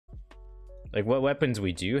Like, what weapons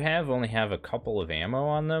we do have only have a couple of ammo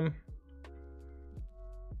on them.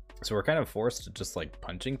 So we're kind of forced to just, like,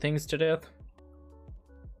 punching things to death.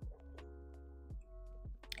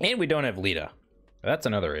 And we don't have Lita. That's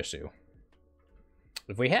another issue.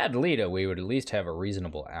 If we had Lita, we would at least have a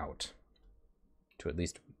reasonable out to at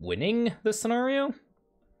least winning this scenario.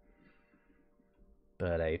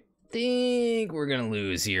 But I think we're gonna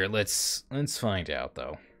lose here. Let's find out,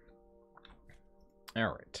 though. All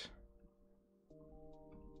right.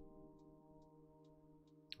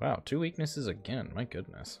 Wow, 2 weaknesses again. My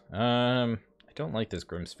goodness. I don't like this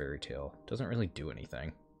Grimm's Fairy Tale. Doesn't really do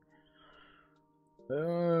anything.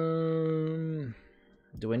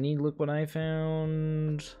 Do I need look what I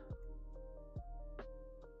found?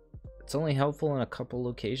 It's only helpful in a couple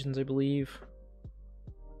locations, I believe.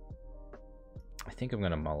 I think I'm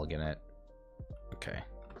gonna mulligan it. Okay.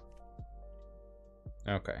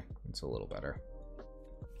 Okay, it's a little better.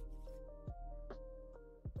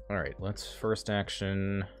 Alright, let's first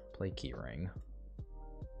action play Keyring.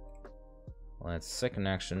 Let's second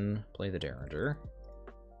action play the Derringer.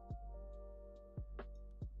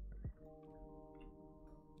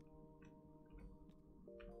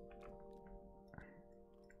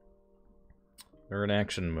 Third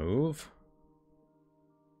action move.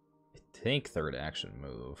 I think third action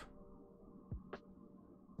move.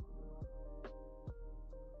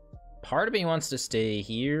 Part of me wants to stay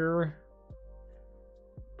here.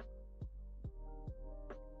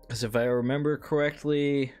 Because if I remember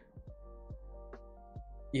correctly,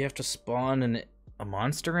 you have to spawn a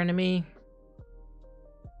monster enemy.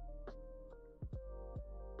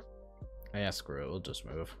 Yeah, screw it, we'll just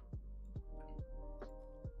move.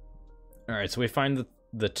 Alright, so we find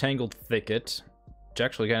the Tangled Thicket, which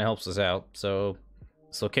actually kind of helps us out. So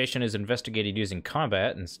this location is investigated using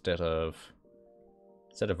combat instead of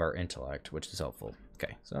our intellect, which is helpful.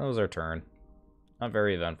 Okay, so that was our turn. Not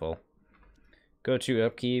very eventful. Go to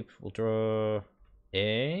upkeep. We'll draw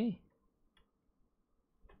a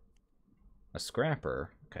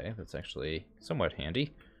scrapper. Okay, that's actually somewhat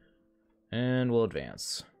handy. And we'll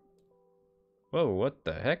advance. Whoa, what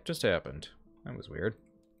the heck just happened? That was weird.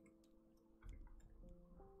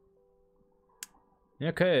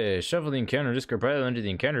 Okay, shuffle the encounter, discard pile into the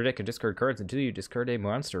encounter deck and discard cards until you discard a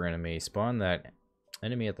monster enemy. Spawn that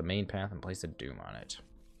enemy at the main path and place a Doom on it.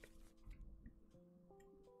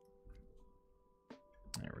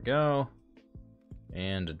 There we go.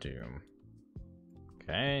 And a Doom.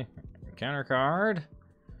 Okay, encounter card.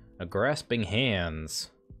 A Grasping Hands.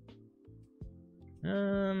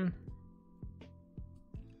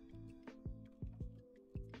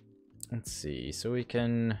 Let's see, so we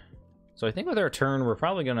can... So I think with our turn, we're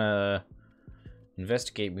probably gonna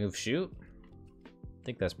investigate, move, shoot. I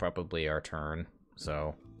think that's probably our turn.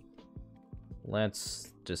 So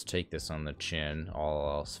let's just take this on the chin.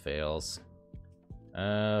 All else fails.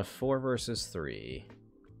 4 versus 3.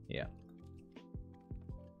 Yeah.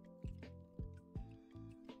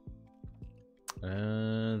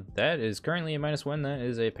 That is currently a -1. That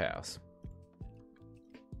is a pass.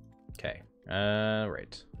 Okay.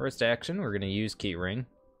 Right. First action, we're gonna use Keyring.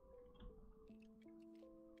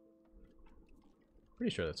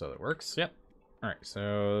 Pretty sure that's how that works. Yep. Alright,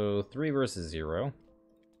 so 3 versus 0.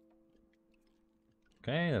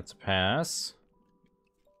 Okay, that's a pass.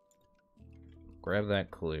 Grab that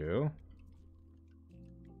clue.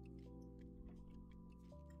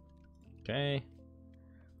 Okay.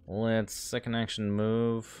 Let's second action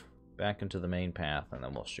move back into the main path, and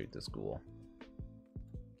then we'll shoot this ghoul.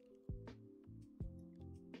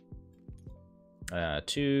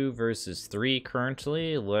 2 versus 3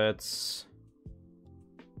 currently. Let's...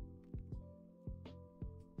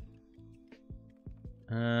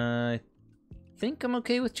 I think I'm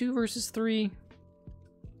okay with 2 versus 3.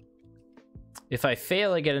 If I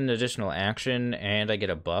fail, I get an additional action, and I get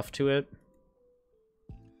a buff to it.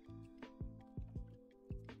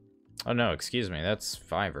 Oh no, excuse me, that's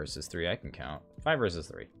 5 versus 3, I can count. 5 versus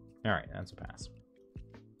 3. Alright, that's a pass.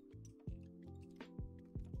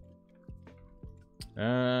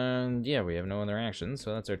 And yeah, we have no other actions,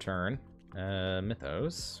 so that's our turn.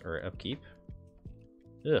 Mythos, or upkeep.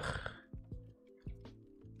 Ugh.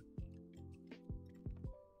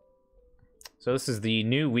 So this is the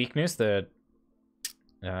new weakness that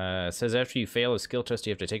says after you fail a skill test,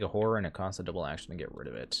 you have to take a horror and it costs a double action to get rid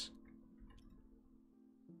of it.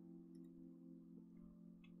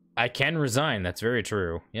 I can resign, that's very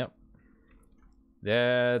true. Yep.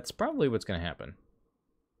 That's probably what's going to happen.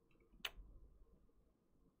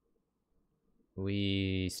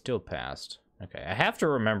 We still passed. Okay, I have to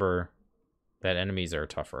remember that enemies are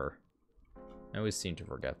tougher. I always seem to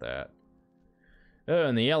forget that. Oh,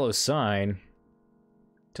 and the yellow sign.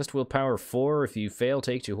 Test willpower 4. If you fail,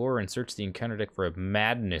 take 2 horror and search the encounter deck for a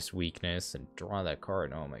madness weakness and draw that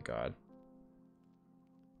card. Oh my god.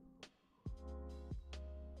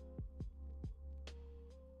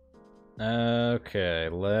 Okay,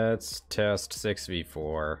 let's test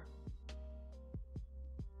 6v4.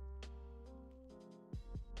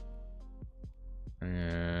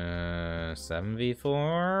 Uh,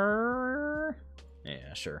 7v4?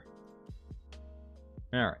 Yeah, sure.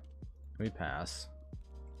 Alright, we pass.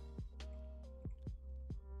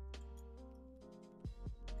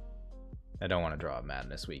 I don't want to draw a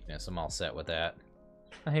madness weakness. I'm all set with that.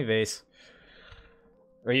 Hey, Vase.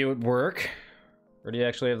 Are you at work? Or do you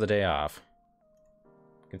actually have the day off?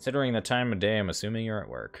 Considering the time of day, I'm assuming you're at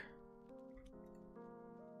work.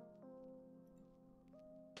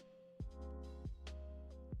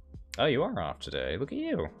 Oh, you are off today. Look at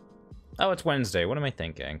you. Oh, it's Wednesday. What am I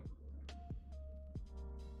thinking?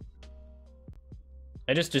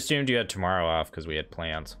 I just assumed you had tomorrow off because we had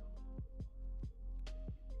plans.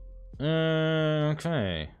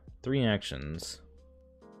 Okay. 3 actions.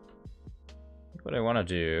 What I want to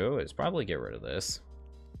do is probably get rid of this.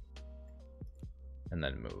 And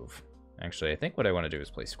then move. Actually, I think what I want to do is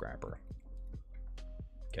play Scrapper.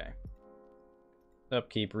 Okay.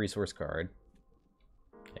 Upkeep, resource card.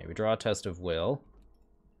 Okay, we draw a Test of Will.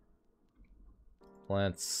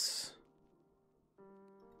 Let's...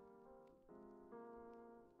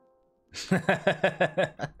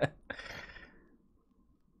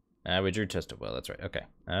 we drew Test of Will, that's right. Okay.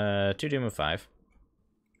 2 Doom of 5.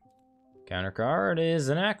 Counter card is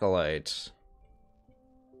an Acolyte.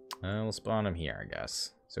 We'll spawn him here, I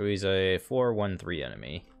guess. So he's a 4/1/3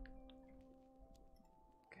 enemy.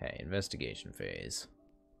 Okay, investigation phase.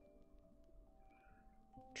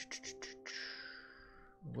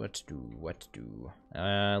 What to do? What to do?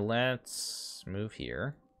 Let's move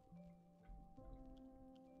here.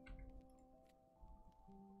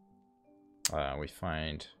 We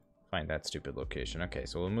find that stupid location. Okay,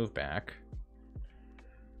 so we'll move back.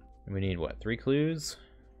 We need what? 3 clues?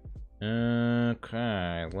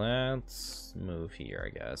 Okay, let's move here,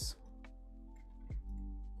 I guess.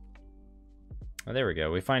 Oh, there we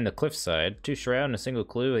go. We find the cliffside. 2 shroud and a single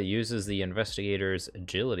clue. It uses the investigator's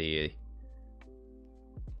agility.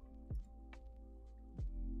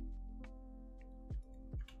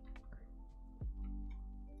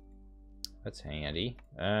 That's handy.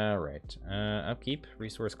 Alright. Upkeep,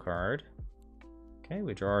 resource card. Okay,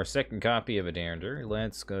 we draw our second copy of a Dander.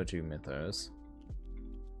 Let's go to Mythos. I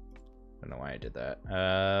don't know why I did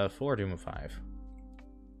that. 4 Doom of 5.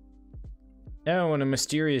 Oh, and a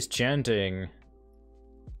mysterious chanting.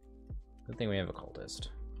 Good thing we have a cultist.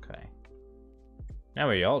 Okay. Now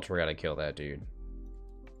we ultra gotta kill that dude.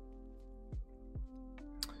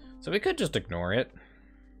 So we could just ignore it.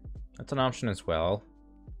 That's an option as well.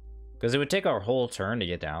 Because it would take our whole turn to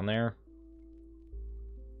get down there.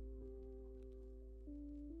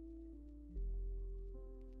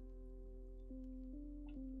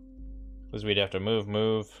 Because we'd have to move,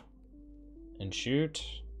 and shoot.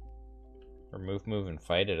 Or move, and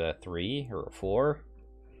fight at a 3 or a 4.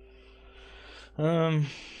 So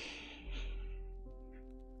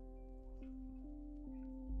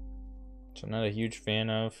not a huge fan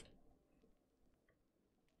of.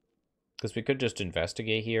 Because we could just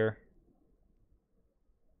investigate here.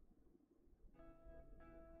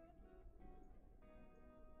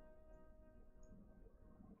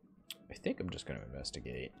 I think I'm just going to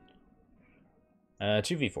investigate.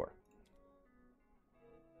 2v4.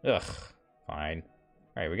 Ugh, fine.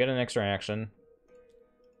 Alright, we got an extra action.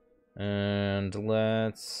 And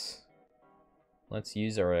let's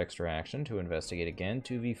use our extra action to investigate again.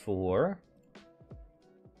 2v4.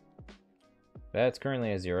 That's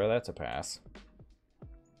currently a 0, that's a pass.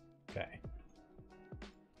 Okay.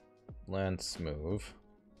 Let's move.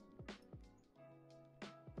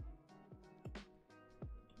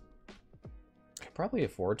 I could probably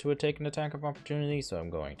afford to take an attack of opportunity, so I'm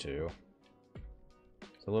going to.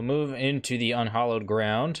 So we'll move into the unhallowed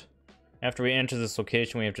ground. After we enter this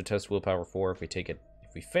location, we have to test willpower 4. If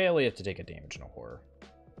we fail, we have to take a damage and a horror.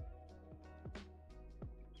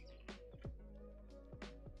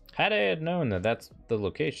 Had I had known that that's the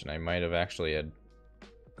location, I might have actually had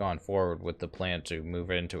gone forward with the plan to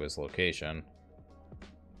move into his location.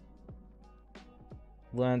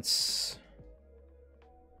 Let's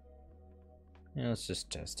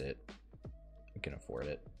just test it. We can afford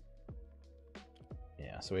it.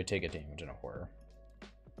 Yeah, so we take a damage and a horror.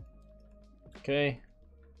 Okay.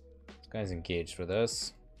 This guy's engaged for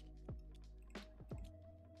this.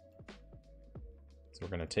 So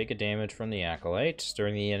gonna take a damage from the Acolyte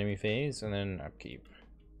during the enemy phase, and then upkeep.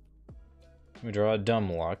 We draw a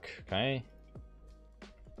Dumb Luck, okay?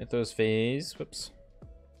 Mythos phase, whoops.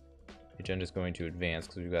 Agenda's going to advance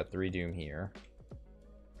because we've got 3 Doom here.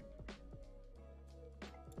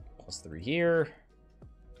 +3 here.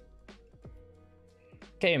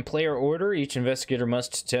 Okay, in player order, each investigator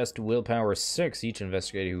must test willpower 6. Each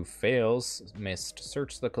investigator who fails must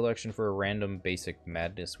search the collection for a random basic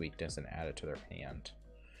madness weakness and add it to their hand.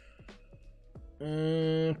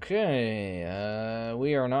 Okay,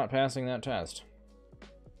 we are not passing that test.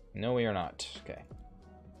 No, we are not. Okay.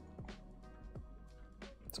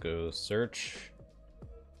 Let's go search.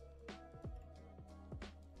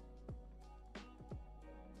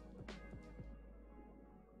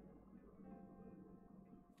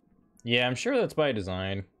 Yeah, I'm sure that's by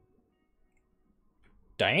design.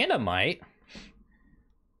 Diana might.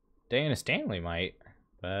 Diana Stanley might.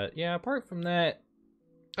 But yeah, apart from that,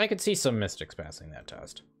 I could see some mystics passing that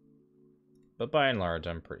test. But by and large,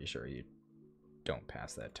 I'm pretty sure you don't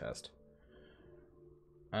pass that test.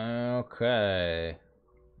 Okay.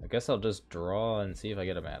 I guess I'll just draw and see if I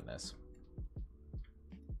get a madness.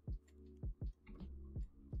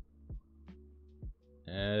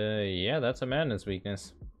 Yeah, that's a madness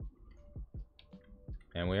weakness.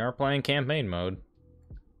 And we are playing campaign mode.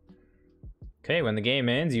 Okay, when the game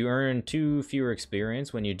ends, you earn 2 fewer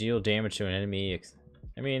experience when you deal damage to an enemy.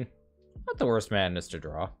 I mean, not the worst madness to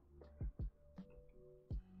draw.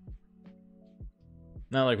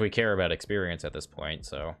 Not like we care about experience at this point,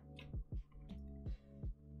 so.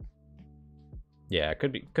 Yeah, it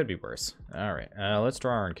could be worse. All right, let's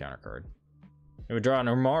draw our encounter card. We draw an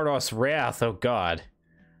Mardos Wrath. Oh God.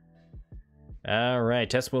 All right,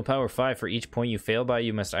 test willpower 5. For each point you fail by,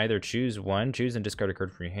 you must either choose and discard a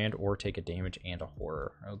card from your hand, or take a damage and a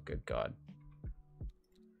horror. Oh, good God.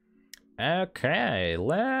 Okay,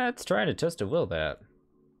 let's try to test a will that.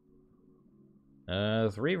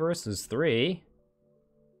 3 versus 3.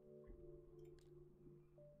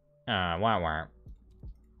 Wow.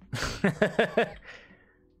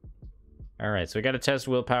 All right, so we got to test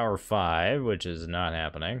willpower 5, which is not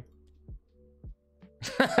happening.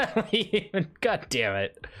 God damn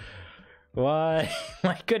it. Why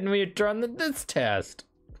couldn't we have drawn this test?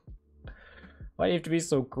 Why do you have to be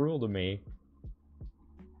so cruel to me?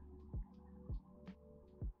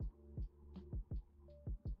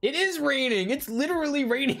 It is raining. It's literally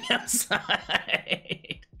raining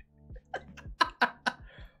outside.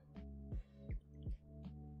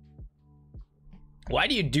 Why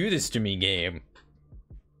do you do this to me, game?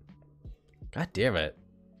 God damn it.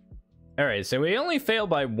 Alright, so we only fail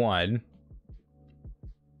by 1.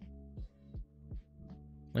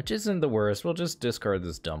 Which isn't the worst. We'll just discard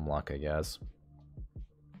this dumb luck, I guess.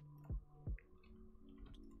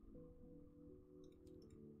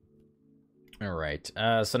 Alright,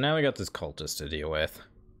 so now we got this cultist to deal with.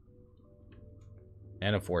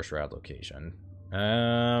 And a Force Shroud location.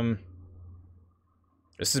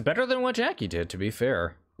 This is better than what Jackie did, to be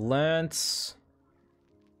fair. Let's...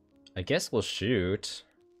 I guess we'll shoot.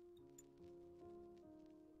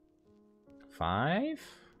 5?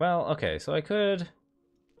 Well, okay, so I could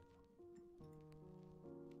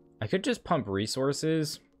just pump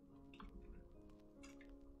resources.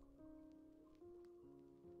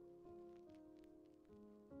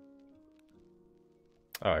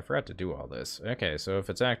 Oh, I forgot to do all this. Okay, so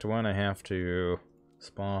if it's Act 1, I have to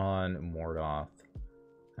spawn Mordoth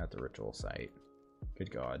at the ritual site.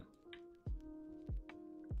 Good God.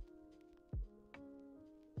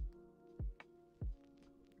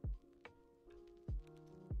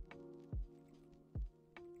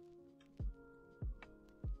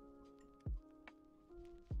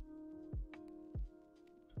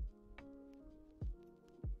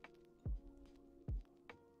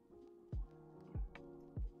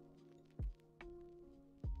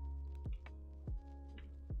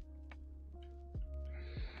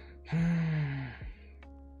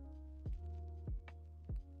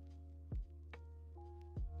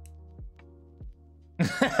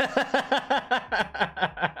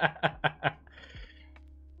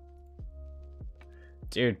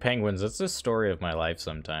 Dude, penguins, that's the story of my life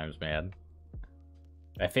sometimes, man.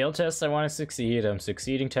 I fail tests I want to succeed, I'm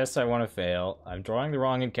succeeding tests I want to fail. I'm drawing the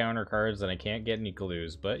wrong encounter cards and I can't get any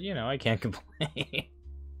clues, but, you know, I can't complain.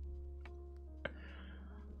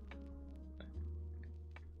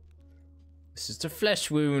 It's just a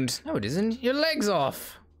flesh wound. No, it isn't. Your leg's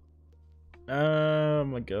off. Oh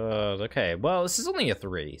my God. Okay, well, this is only a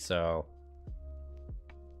 3, so...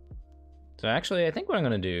 So actually, I think what I'm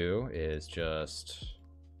gonna do is just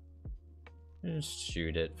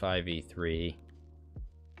shoot it, 5v3.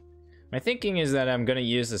 My thinking is that I'm gonna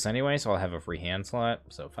use this anyway, so I'll have a free hand slot.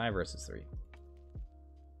 So 5 versus 3.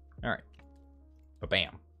 Alright.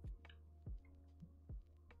 Ba-bam.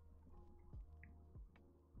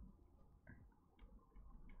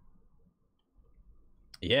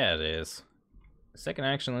 Yeah, it is. Second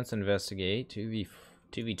action, let's investigate.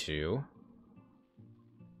 2v2.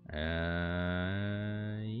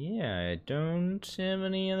 Yeah, I don't have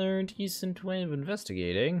any other decent way of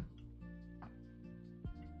investigating.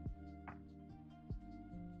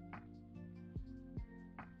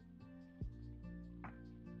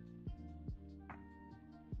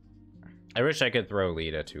 I wish I could throw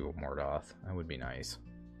Lita to Mordoth. That would be nice.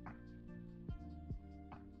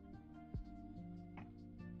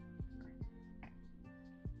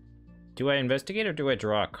 Do I investigate or do I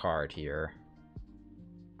draw a card here?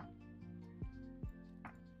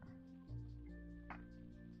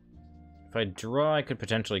 If I draw, I could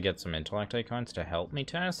potentially get some intellect icons to help me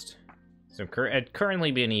test. So it'd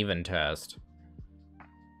currently be an even test.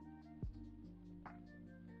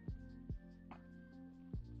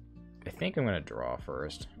 I think I'm gonna draw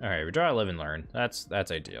first. Alright, we draw, live, and learn. That's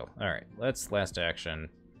ideal. Alright, let's last action.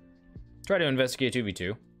 Try to investigate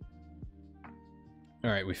 2v2.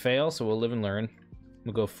 Alright, we fail, so we'll live and learn.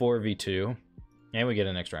 We'll go 4v2. And we get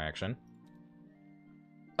an extra action.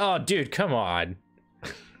 Oh, dude, come on.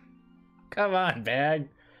 Come on, bag.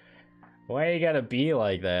 Why you gotta be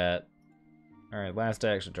like that? Alright, last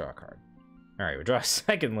action, draw a card. Alright, we draw a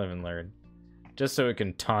second live and learn. Just so it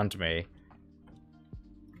can taunt me.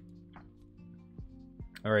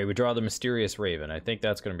 Alright, we draw the Mysterious Raven. I think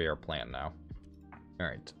that's gonna be our plan now.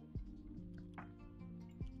 Alright.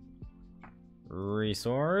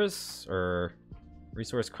 Resource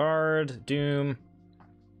card, Doom.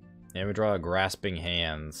 And we draw a Grasping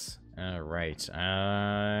Hands. Alright,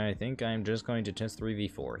 I think I'm just going to test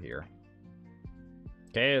 3v4 here.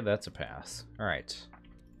 Okay, that's a pass. Alright.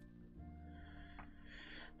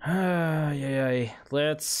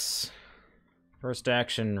 Let's... First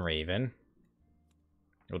action, Raven.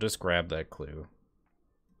 We'll just grab that clue.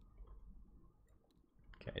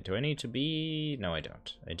 Okay, do I need to be... No, I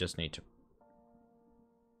don't. I just need to...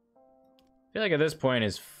 I feel like at this point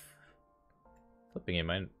is... Flipping it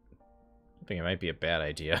might be a bad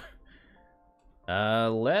idea.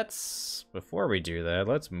 Let's... Before we do that,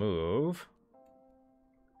 let's move.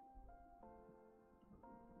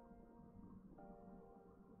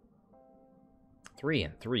 Three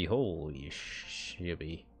and 3, holy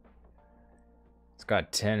shibby. It's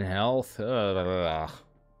got 10 health.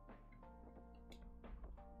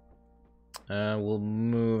 We'll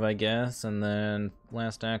move, I guess, and then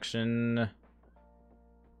last action...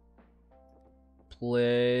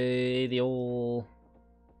 Play the old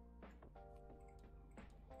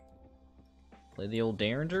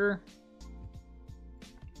Derringer.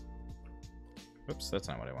 Oops, that's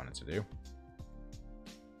not what I wanted to do.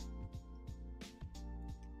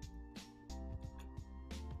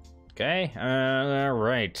 Okay,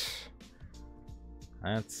 alright.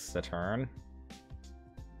 That's the turn.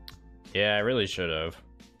 Yeah, I really should have.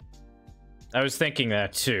 I was thinking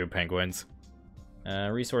that too, penguins.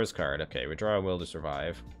 Resource card. Okay, we draw a Will to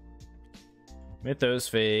Survive. Mythos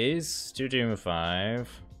phase. 2 Doom of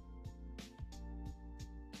 5.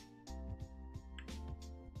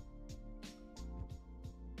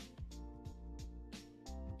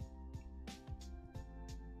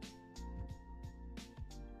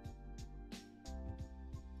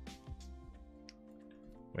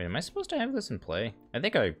 Wait, am I supposed to have this in play? I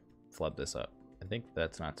think I flubbed this up. I think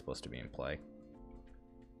that's not supposed to be in play.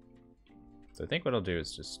 So I think what I'll do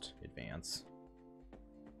is just advance.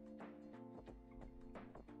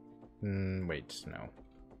 Wait, no.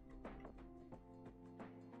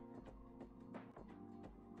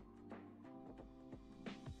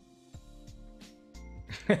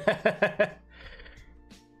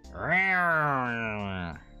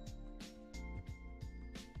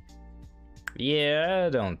 Yeah, I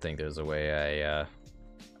don't think there's a way I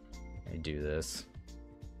do this.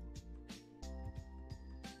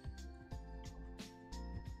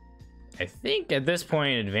 I think at this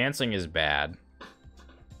point advancing is bad.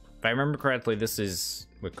 If I remember correctly, this is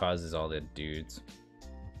what causes all the dudes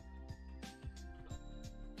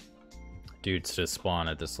to spawn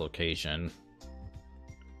at this location.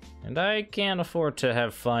 And I can't afford to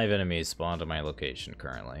have 5 enemies spawned at my location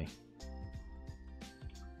currently.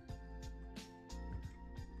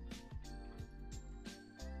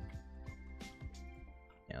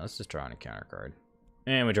 Yeah, let's just draw an encounter card.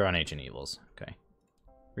 And we draw an Ancient Evils. Okay.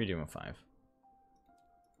 Redo a 5.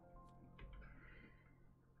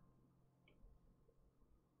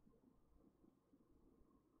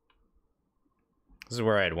 This is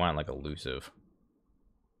where I'd want, like, elusive.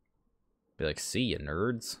 Be like, see ya,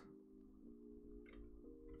 nerds.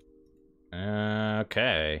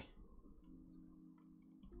 Okay.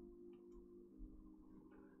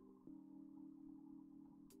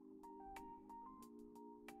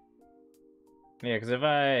 Yeah, because if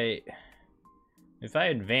I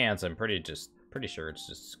advance, I'm pretty sure it's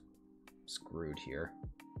just screwed here.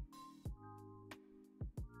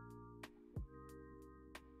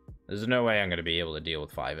 There's no way I'm gonna be able to deal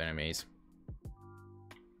with 5 enemies.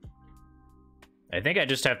 I think I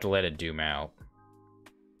just have to let it doom out.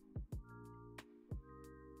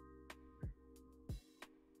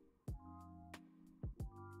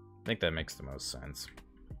 I think that makes the most sense.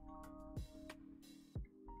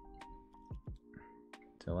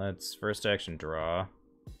 So let's first action draw.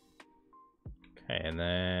 Okay, and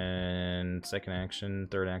then second action,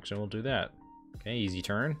 third action, we'll do that. Okay, easy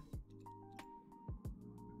turn.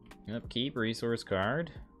 Upkeep, resource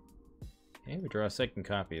card. Okay, we draw a second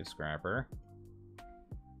copy of Scrapper.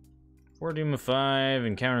 4 Doom of 5,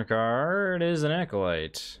 encounter card is an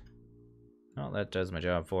Acolyte. Well, that does my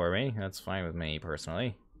job for me. That's fine with me,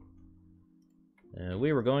 personally.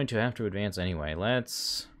 We were going to have to advance anyway.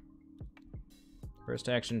 Let's... First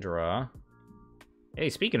action, draw. Hey,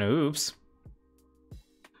 speaking of oops.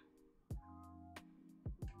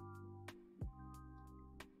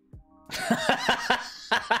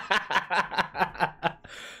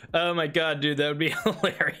 Oh my god, dude, that would be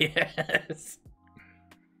hilarious.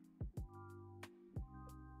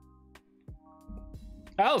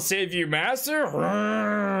 I'll save you, master.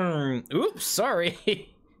 Oops,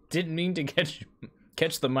 sorry. Didn't mean to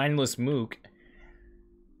catch the mindless mook.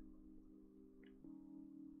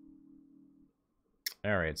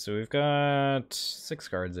 Alright, so we've got 6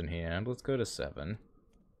 cards in hand. Let's go to 7.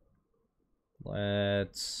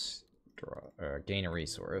 Let's draw, gain a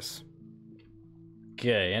resource.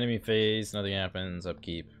 Okay, enemy phase, nothing happens.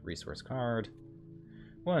 Upkeep, resource card.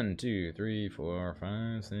 1, 2, 3, 4,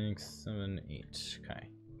 5, 6, 7, 8. Okay.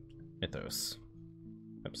 Mythos.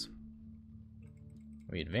 Oops.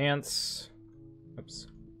 We advance. Oops.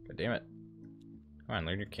 God damn it. Come on,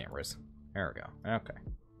 learn your cameras. There we go. Okay.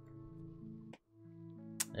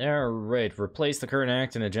 Alright, replace the current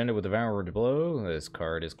act and agenda with Devourer to blow. This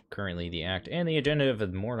card is currently the act, and the agenda of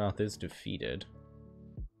Mornoth is defeated.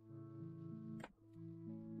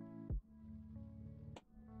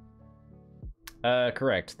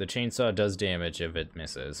 Correct. The chainsaw does damage if it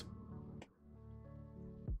misses.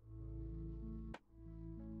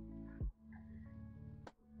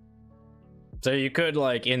 So you could,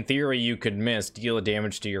 like, in theory, you could miss, deal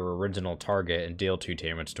damage to your original target, and deal 2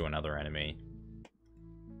 damage to another enemy.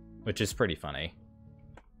 Which is pretty funny.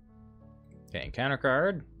 Okay, encounter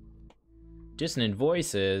card. Dissonant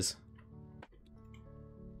Voices.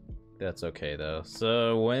 That's okay, though.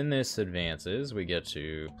 So when this advances, we get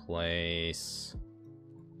to place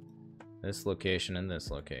this location and this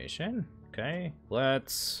location. Okay,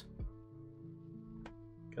 let's...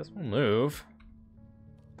 Guess we'll move.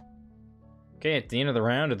 Okay, at the end of the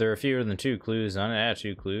round, if there are fewer than 2 clues on it, add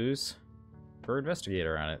 2 clues per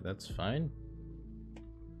investigator on it. That's fine.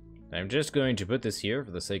 I'm just going to put this here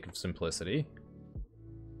for the sake of simplicity.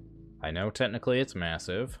 I know technically it's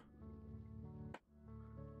massive.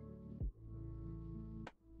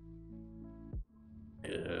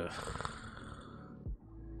 Ugh.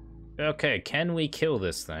 Okay, can we kill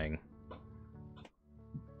this thing?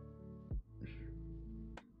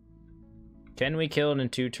 Can we kill it in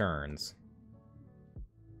 2 turns?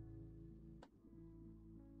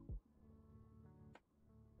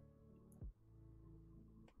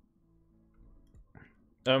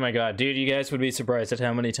 Oh my god, dude, you guys would be surprised at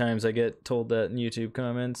how many times I get told that in YouTube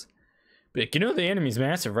comments. Like, you know the enemy's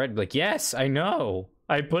massive, right? Like, yes, I know.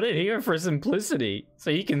 I put it here for simplicity,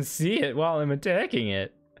 so you can see it while I'm attacking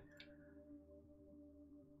it.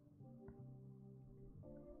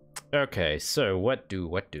 Okay, so what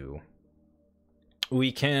do?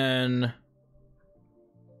 We can...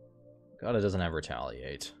 God, it doesn't have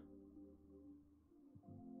retaliate.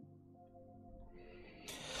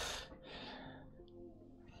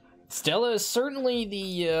 Stella is certainly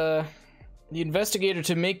the investigator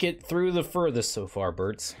to make it through the furthest so far,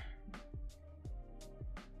 Bertz.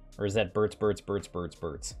 Or is that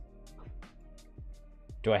Bertz?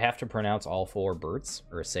 Do I have to pronounce all 4 Bertz?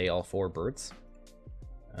 Or say all 4 Bertz?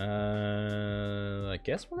 I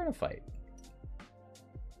guess we're gonna fight.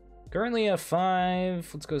 Currently at 5.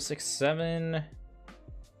 Let's go 6, 7.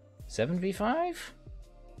 7v5?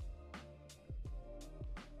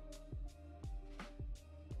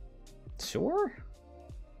 Sure.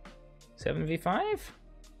 7v5?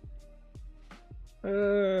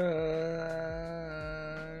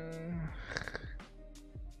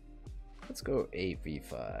 Let's go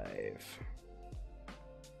 8v5.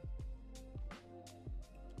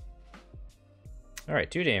 Alright,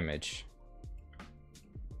 2 damage.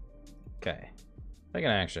 Okay. Second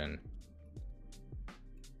action.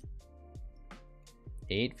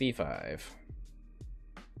 8v5.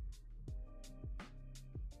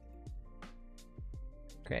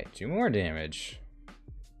 Okay, 2 more damage.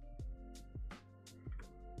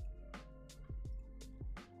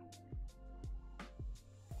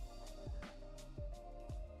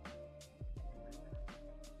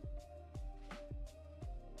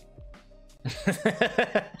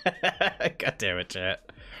 God damn it,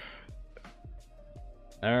 chat.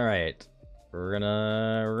 All right, we're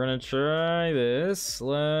gonna try this.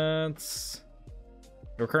 We're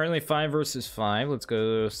currently 5 versus 5. Let's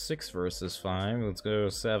go 6 versus 5. Let's go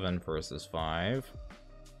 7 versus 5.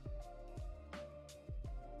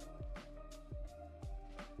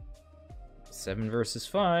 Seven versus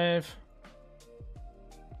 5.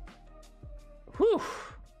 Whew.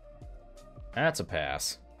 That's a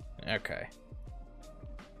pass. Okay.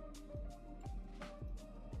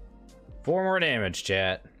 4 more damage,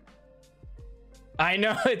 chat. I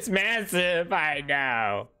know it's massive. I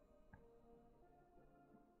know.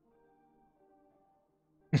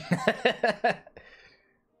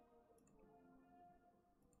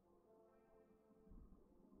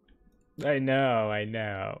 I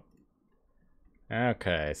know.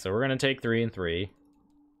 Okay, so we're gonna take 3 and 3.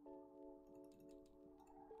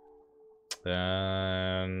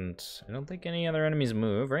 And I don't think any other enemies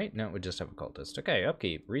move, right? No, we just have a cultist. Okay,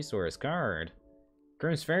 upkeep, resource, card.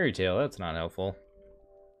 Grimm's Fairy Tale, that's not helpful.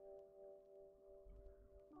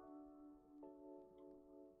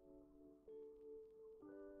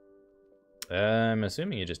 I'm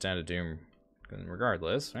assuming you just added Doom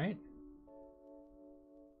regardless, right?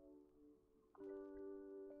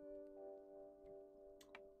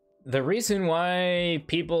 The reason why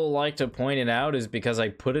people like to point it out is because I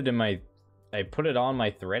put it on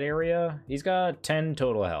my threat area. He's got 10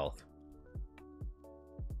 total health.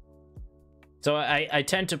 So I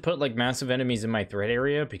tend to put like massive enemies in my threat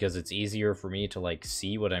area because it's easier for me to like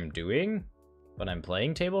see what I'm doing when I'm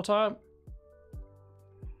playing tabletop.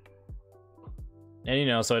 And you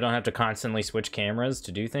know, so I don't have to constantly switch cameras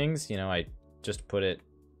to do things, you know, I just put it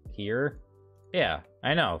here. Yeah,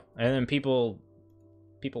 I know. And then people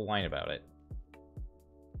whine about it.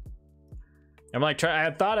 I'm like,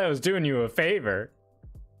 I thought I was doing you a favor.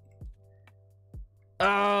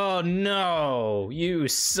 Oh no, you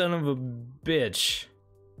son of a bitch.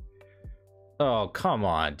 Oh, come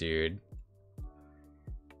on, dude.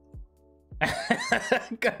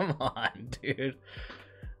 Come on, dude.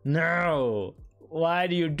 No. Why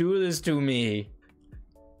do you do this to me?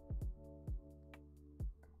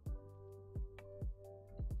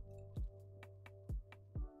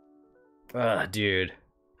 Ugh, dude.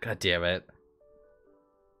 God damn it.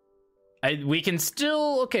 We can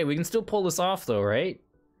still pull this off though, right?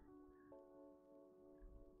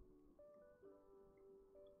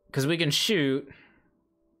 Because we can shoot.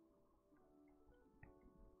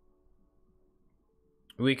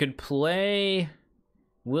 We could play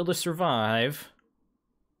Will to Survive.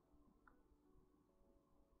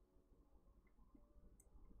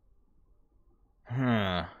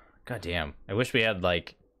 Huh. God damn. I wish we had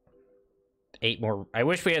like 8 more. I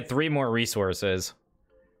wish we had 3 more resources.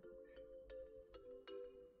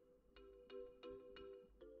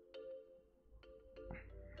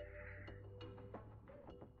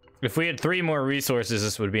 If we had 3 more resources,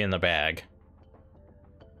 this would be in the bag.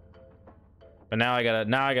 But now I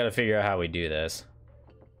gotta figure out how we do this.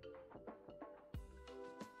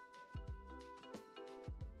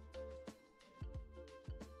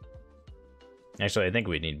 Actually, I think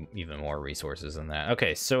we need even more resources than that.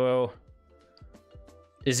 Okay, so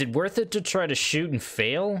is it worth it to try to shoot and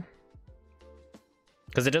fail?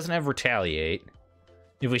 Because it doesn't have retaliate.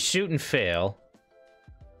 If we shoot and fail,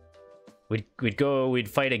 we'd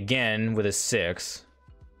fight again with a 6.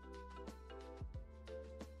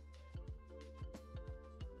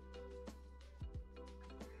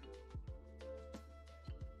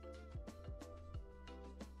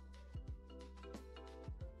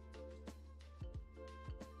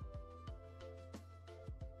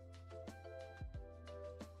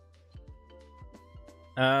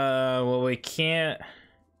 Well, we can't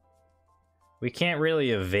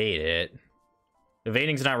really evade it.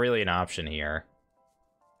 Evading's not really an option here.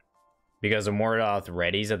 Because a Mordoth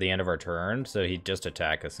readies at the end of our turn, so he'd just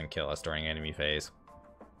attack us and kill us during enemy phase.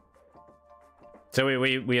 So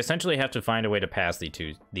we essentially have to find a way to pass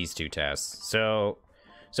these two tests. So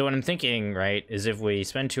what I'm thinking, right, is if we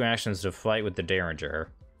spend 2 actions to fight with the Derringer,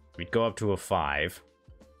 we'd go up to a 5.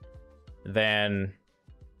 then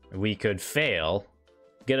we could fail,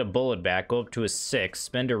 get a bullet back, go up to a 6,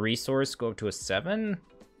 spend a resource, go up to a 7.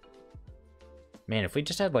 Man, if we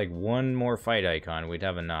just had like one more fight icon, we'd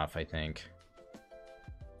have enough, I think.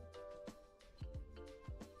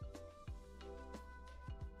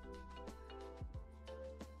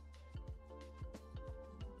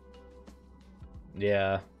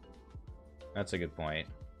 Yeah, that's a good point.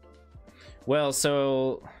 Well,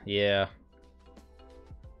 so, yeah.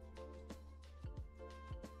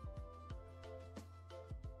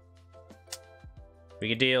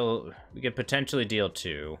 We could potentially deal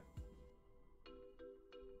 2.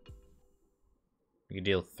 We could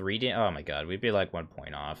deal 3 damage. Oh my god, we'd be like 1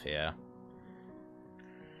 point off, yeah.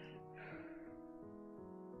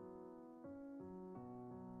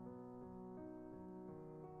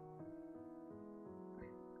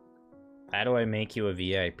 How do I make you a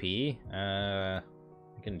VIP? I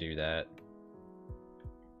can do that.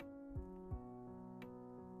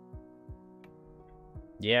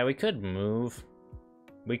 Yeah, we could move.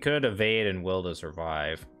 We could evade and will to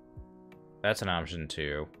survive. That's an option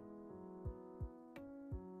too.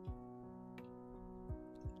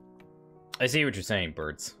 I see what you're saying,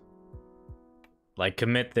 Birds. Like,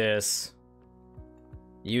 commit this,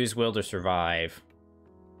 use will to survive,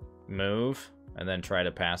 move, and then try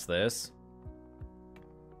to pass this.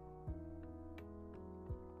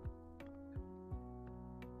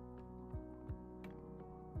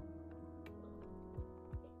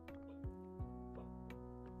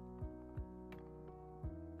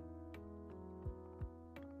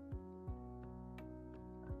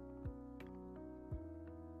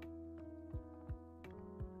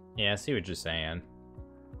 Yeah, I see what you're saying.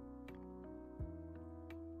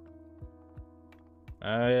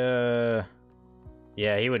 Yeah,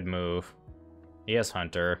 he would move. He has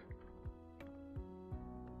Hunter.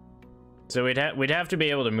 So we'd have to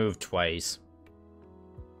be able to move twice.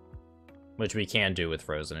 Which we can do with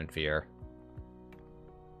Frozen in Fear.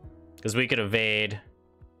 Because we could evade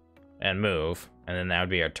and move, and then that would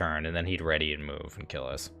be our turn, and then he'd ready and move and kill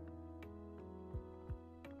us.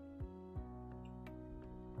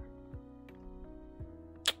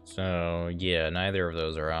 So, yeah, neither of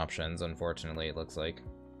those are options, unfortunately, it looks like.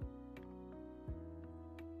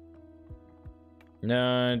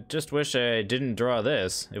 No, just wish I didn't draw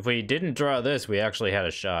this. If we didn't draw this, we actually had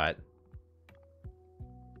a shot.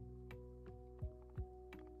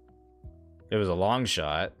 It was a long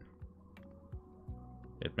shot.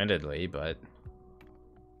 Admittedly, but...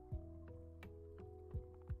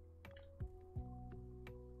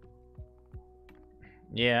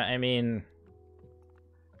 yeah, I mean...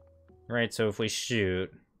 right, so if we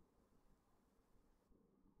shoot...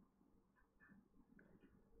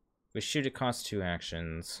 we shoot, it costs 2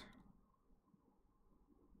 actions.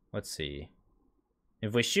 Let's see.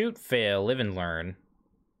 If we shoot, fail, live and learn...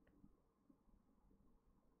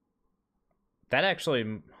 that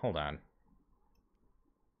actually... hold on.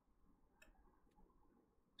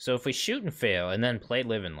 So if we shoot and fail, and then play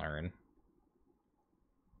live and learn...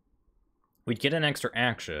 we'd get an extra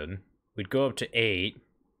action. We'd go up to 8.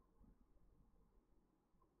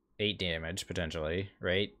 8 damage, potentially,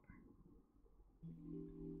 right?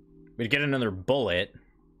 We'd get another bullet.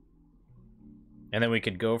 And then we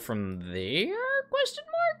could go from there? Question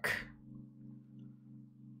mark?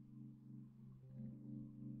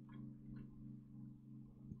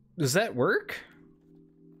 Does that work?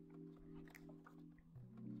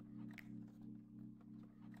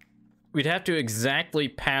 We'd have to exactly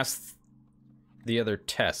pass the other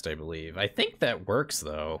test, I believe. I think that works,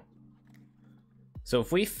 though. So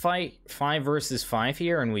if we fight 5 versus 5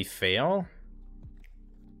 here and we fail...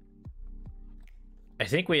 I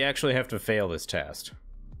think we actually have to fail this test.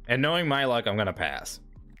 And knowing my luck, I'm gonna pass.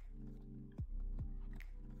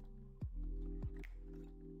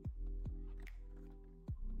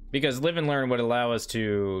 Because live and learn would allow us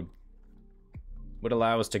to...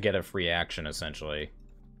 get a free action, essentially.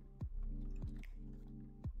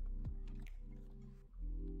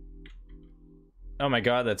 Oh my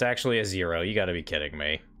god, that's actually a 0. You gotta be kidding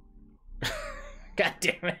me. God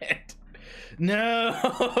damn it.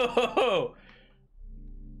 No!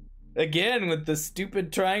 Again, with the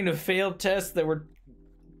stupid trying to fail tests that were...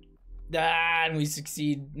 ah, and we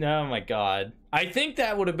succeed. Oh my god. I think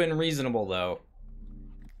that would have been reasonable, though.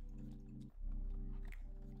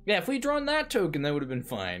 Yeah, if we'd drawn that token, that would have been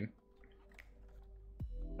fine.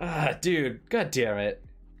 Ah, dude. God damn it.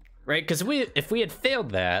 Right, because if we had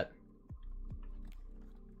failed that...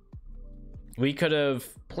 we could have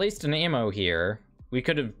placed an ammo here. We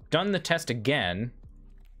could have done the test again.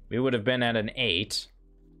 We would have been at an 8.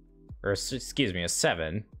 Or, excuse me, a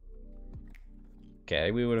 7.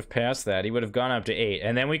 Okay, we would have passed that. He would have gone up to 8,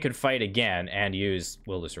 and then we could fight again and use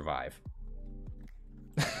Will to Survive.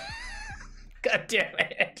 God damn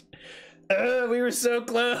it! We were so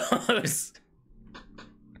close!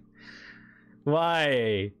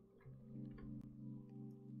 Why?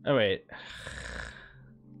 Oh, wait.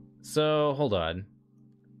 So, hold on.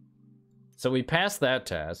 So we passed that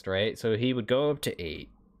test, right? So he would go up to 8.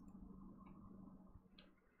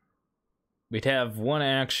 We'd have one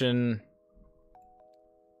action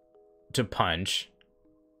to punch.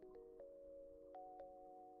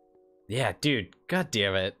 Yeah, dude. God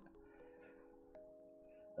damn it.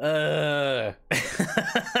 God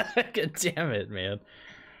damn it, man.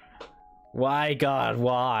 Why, God,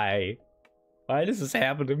 why? Why does this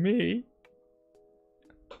happen to me?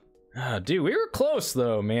 Oh, dude, we were close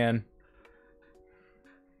though, man.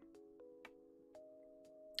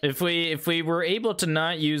 If we were able to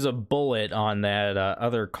not use a bullet on that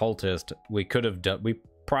other cultist, we could have done. We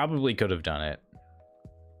probably could have done it.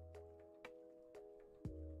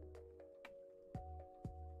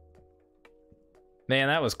 Man,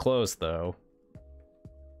 that was close though.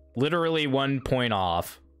 Literally 1 point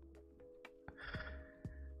off.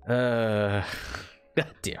 God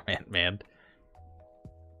damn it, man.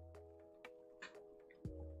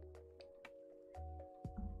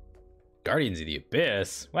 Guardians of the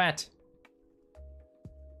Abyss? What?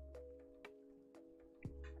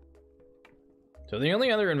 So the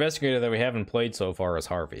only other investigator that we haven't played so far is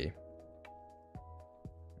Harvey.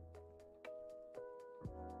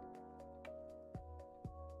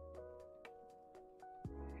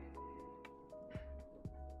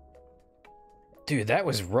 Dude, that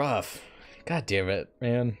was rough. God damn it,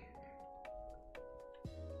 man.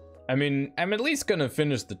 I mean, I'm at least gonna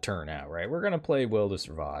finish the turn out, right? We're gonna play Will to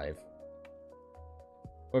Survive.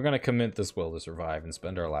 We're gonna commit this Will to Survive and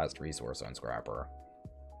spend our last resource on Scrapper.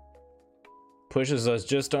 Pushes us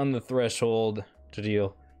just on the threshold to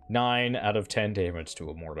deal 9 out of 10 damage to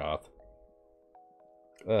a Mordoth.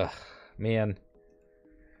 Ugh, man.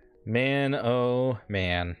 Man, oh,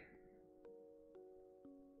 man.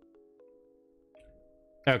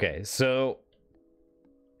 Okay, so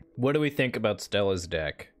what do we think about Stella's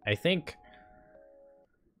deck? I think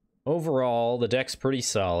overall the deck's pretty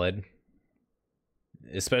solid,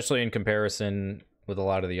 especially in comparison with a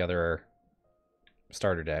lot of the other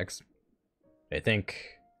starter decks. I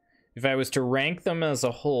think if I was to rank them as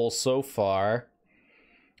a whole so far,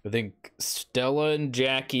 I think Stella and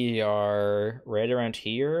Jackie are right around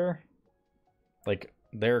here. Like,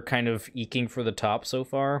 they're kind of eking for the top so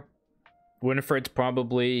far. Winifred's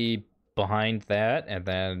probably behind that, and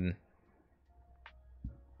then...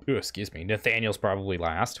 Ooh, excuse me. Nathaniel's probably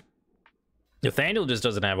last. Nathaniel just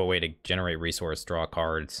doesn't have a way to generate resource, draw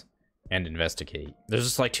cards, and investigate. There's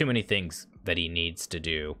just, like, too many things that he needs to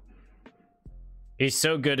do. He's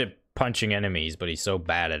so good at punching enemies, but he's so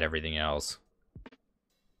bad at everything else.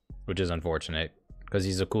 Which is unfortunate, because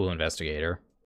he's a cool investigator.